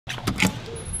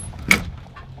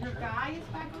Guy is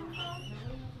back on the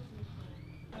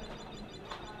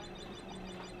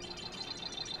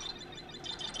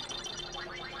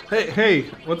phone? Hey,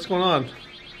 what's going on?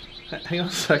 Hang on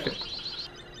a second.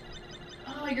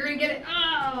 Oh, you're gonna get it.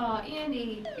 Oh,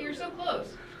 Andy, you're so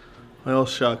close. Well,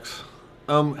 shucks.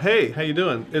 Hey, how you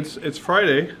doing? It's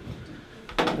Friday,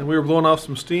 and we were blowing off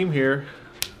some steam here.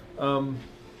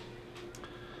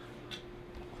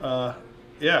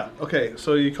 Yeah, okay,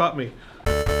 so you caught me.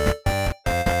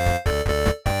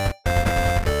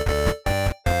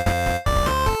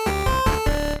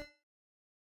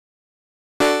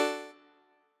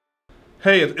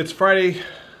 Hey, it's Friday,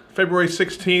 February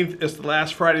 16th. It's the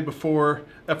last Friday before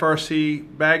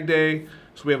FRC Bag Day,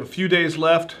 so we have a few days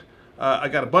left. I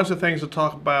got a bunch of things to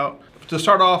talk about. To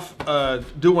start off,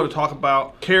 do want to talk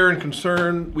about care and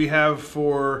concern we have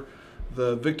for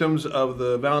the victims of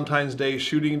the Valentine's Day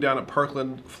shooting down at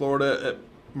Parkland, Florida at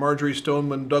Marjorie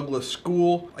Stoneman Douglas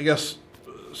School. I guess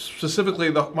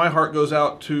specifically my heart goes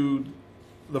out to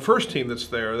the first team that's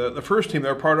there. The first team,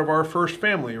 they're part of our first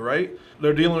family, right?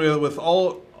 They're dealing with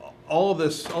all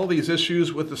these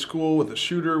issues with the school, with the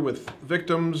shooter, with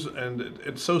victims, and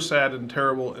it's so sad and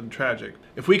terrible and tragic.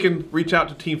 If we can reach out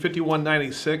to Team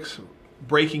 5196,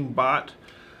 Breaking Bot,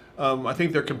 I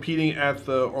think they're competing at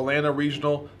the Orlando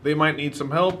Regional. They might need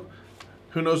some help.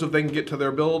 Who knows if they can get to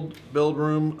their build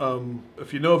room.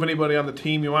 If you know of anybody on the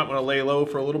team, you might want to lay low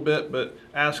for a little bit, but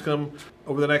ask them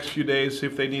over the next few days, see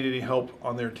if they need any help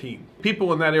on their team.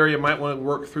 People in that area might want to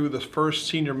work through the first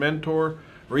senior mentor,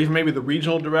 or even maybe the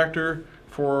regional director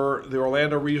for the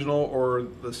Orlando Regional or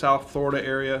the South Florida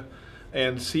area,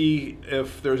 and see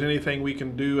if there's anything we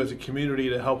can do as a community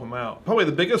to help them out. Probably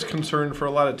the biggest concern for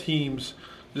a lot of teams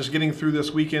just getting through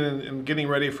this weekend and getting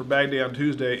ready for Bag Day on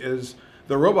Tuesday is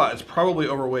the robot is probably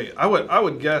overweight. I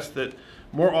would guess that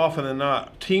more often than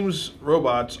not, teams'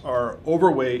 robots are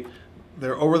overweight.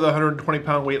 They're over the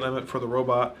 120-pound weight limit for the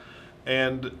robot,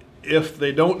 and if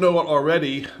they don't know it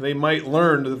already, they might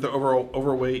learn that they're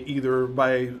overweight either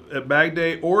at Bag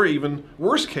Day or even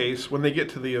worst case when they get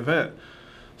to the event.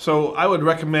 So I would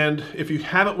recommend, if you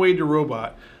haven't weighed your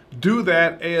robot, do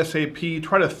that ASAP.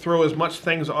 Try to throw as much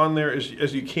things on there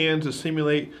as you can to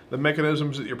simulate the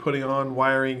mechanisms that you're putting on,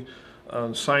 wiring,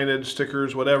 signage,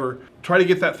 stickers, whatever. Try to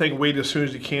get that thing weighed as soon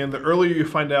as you can. The earlier you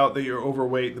find out that you're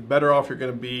overweight, the better off you're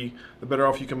going to be, the better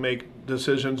off you can make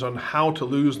decisions on how to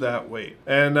lose that weight.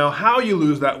 And now how you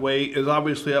lose that weight is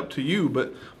obviously up to you,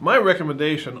 but my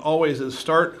recommendation always is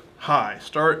start high.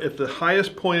 Start at the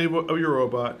highest point of your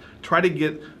robot. Try to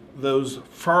get those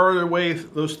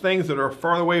things that are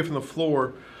farther away from the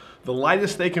floor, the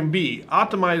lightest they can be.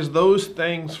 Optimize those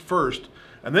things first,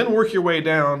 and then work your way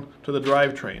down to the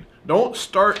drivetrain. Don't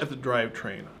start at the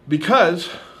drivetrain, because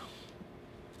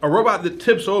a robot that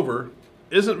tips over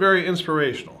isn't very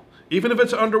inspirational. Even if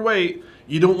it's underweight,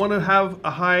 you don't want to have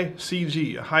a high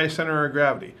CG, a high center of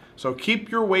gravity. So keep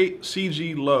your weight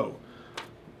CG low.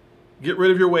 Get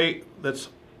rid of your weight that's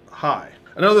high.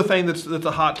 Another thing that's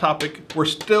a hot topic, I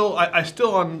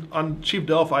still on Chief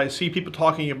Delphi see people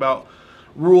talking about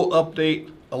Rule Update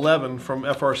 11 from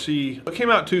FRC. It came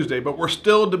out Tuesday, but we're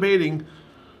still debating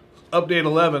Update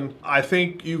 11. I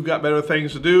think you've got better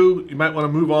things to do. You might want to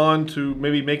move on to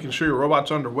maybe making sure your robot's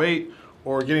underweight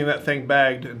or getting that thing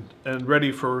bagged and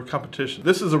ready for competition.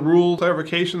 This is a rule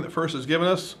clarification that FIRST has given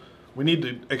us. We need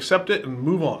to accept it and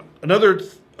move on. Another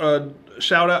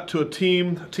shout out to a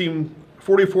team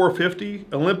 4450,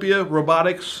 Olympia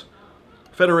Robotics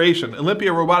Federation.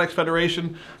 Olympia Robotics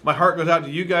Federation, my heart goes out to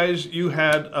you guys. You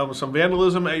had some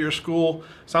vandalism at your school.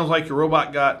 Sounds like your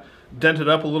robot got dented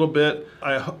up a little bit.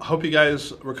 I hope you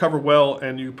guys recover well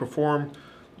and you perform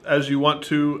as you want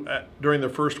to during the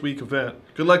first week event.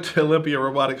 Good luck to Olympia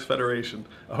Robotics Federation.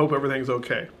 I hope everything's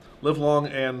okay. Live long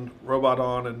and robot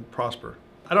on and prosper.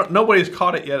 Nobody's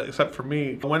caught it yet except for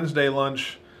me. Wednesday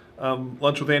lunch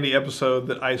with Andy episode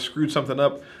that I screwed something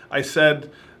up. I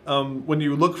said when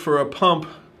you look for a pump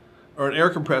or an air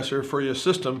compressor for your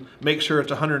system, make sure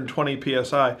it's 120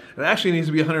 psi. It actually needs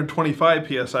to be 125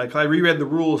 psi, because I reread the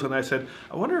rules and I said,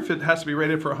 I wonder if it has to be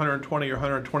rated for 120 or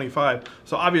 125.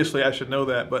 So obviously I should know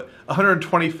that, but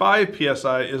 125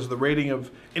 psi is the rating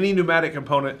of any pneumatic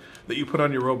component that you put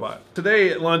on your robot. Today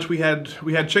at lunch we had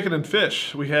chicken and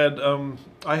fish.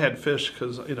 I had fish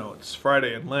because, you know, it's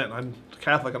Friday and Lent. I'm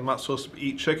Catholic, I'm not supposed to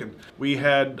eat chicken. We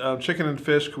had chicken and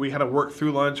fish. We had to work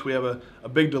through lunch. We have a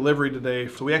big delivery today,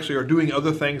 so we actually are doing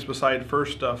other things besides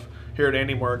first stuff here at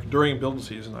AndyMark during build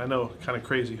season. I know, kind of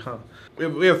crazy, huh?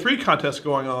 We have 3 contests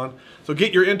going on, so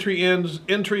get your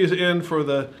entries in for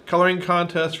the coloring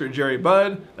contest for Jerry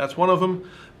Bud. That's one of them.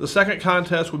 The second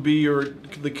contest would be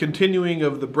the continuing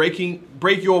of the Break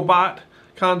Your Bot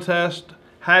contest,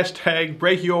 hashtag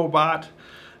Break Your Bot.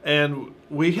 And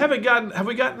we have we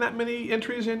gotten that many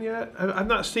entries in yet? I've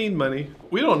not seen many.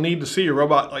 We don't need to see a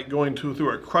robot like going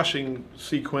through a crushing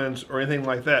sequence or anything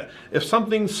like that. If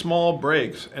something small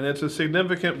breaks, and it's a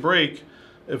significant break,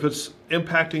 if it's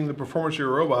impacting the performance of your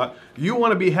robot, you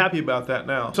want to be happy about that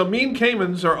now. So mean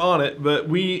caimans are on it, but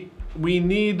we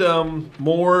need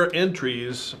more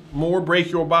entries, more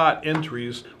Break Your Bot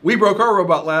entries. We broke our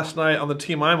robot last night on the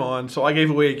team I'm on, so I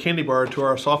gave away a candy bar to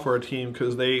our software team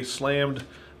because they slammed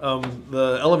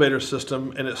the elevator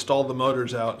system and it stalled the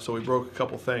motors out, so we broke a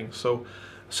couple things. So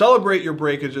celebrate your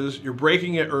breakages. You're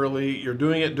breaking it early. You're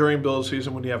doing it during build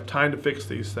season when you have time to fix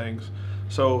these things.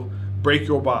 So break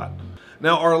your bot.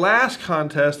 Now our last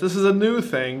contest, this is a new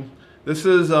thing. This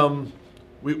is,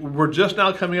 we're just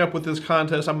now coming up with this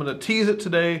contest. I'm going to tease it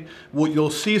today.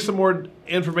 You'll see some more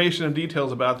information and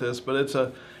details about this, but it's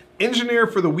a Engineer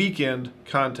for the Weekend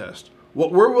contest.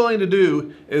 What we're willing to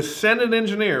do is send an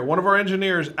engineer, one of our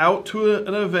engineers, out to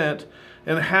an event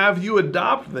and have you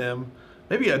adopt them,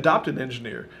 maybe adopt an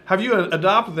engineer, have you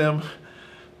adopt them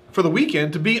for the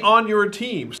weekend to be on your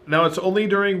team. Now it's only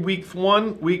during week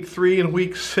 1, week 3, and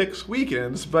week 6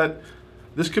 weekends, but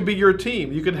this could be your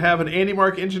team. You could have an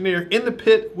AndyMark engineer in the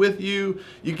pit with you.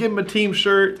 You give them a team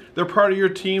shirt. They're part of your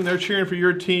team. They're cheering for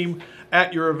your team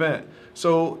at your event.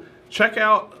 So check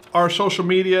out our social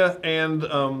media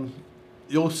and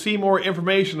you'll see more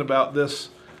information about this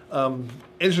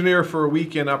Engineer for a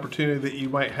Weekend opportunity that you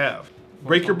might have.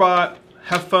 Break your bot,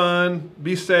 have fun,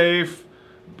 be safe,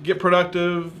 get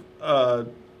productive.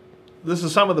 This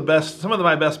is some of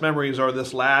my best memories are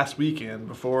this last weekend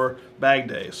before bag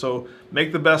day. So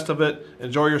make the best of it.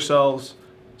 Enjoy yourselves.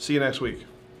 See you next week.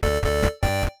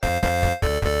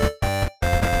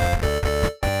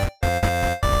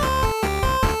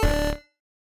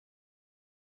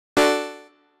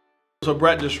 So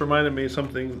Brett just reminded me of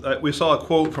something. We saw a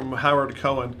quote from Howard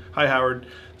Cohen. Hi, Howard.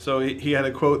 So he had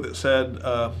a quote that said,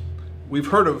 we've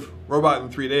heard of robot in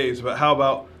 3 days, but how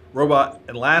about robot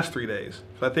in last 3 days?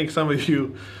 So I think some of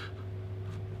you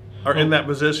are in that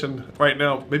position right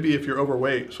now, maybe if you're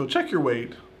overweight. So check your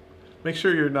weight. Make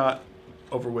sure you're not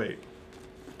overweight.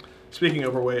 Speaking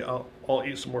of overweight, I'll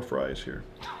eat some more fries here.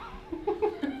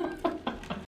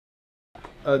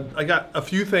 I got a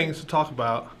few things to talk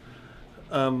about.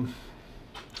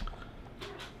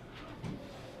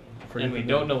 And we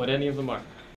don't know what any of them are.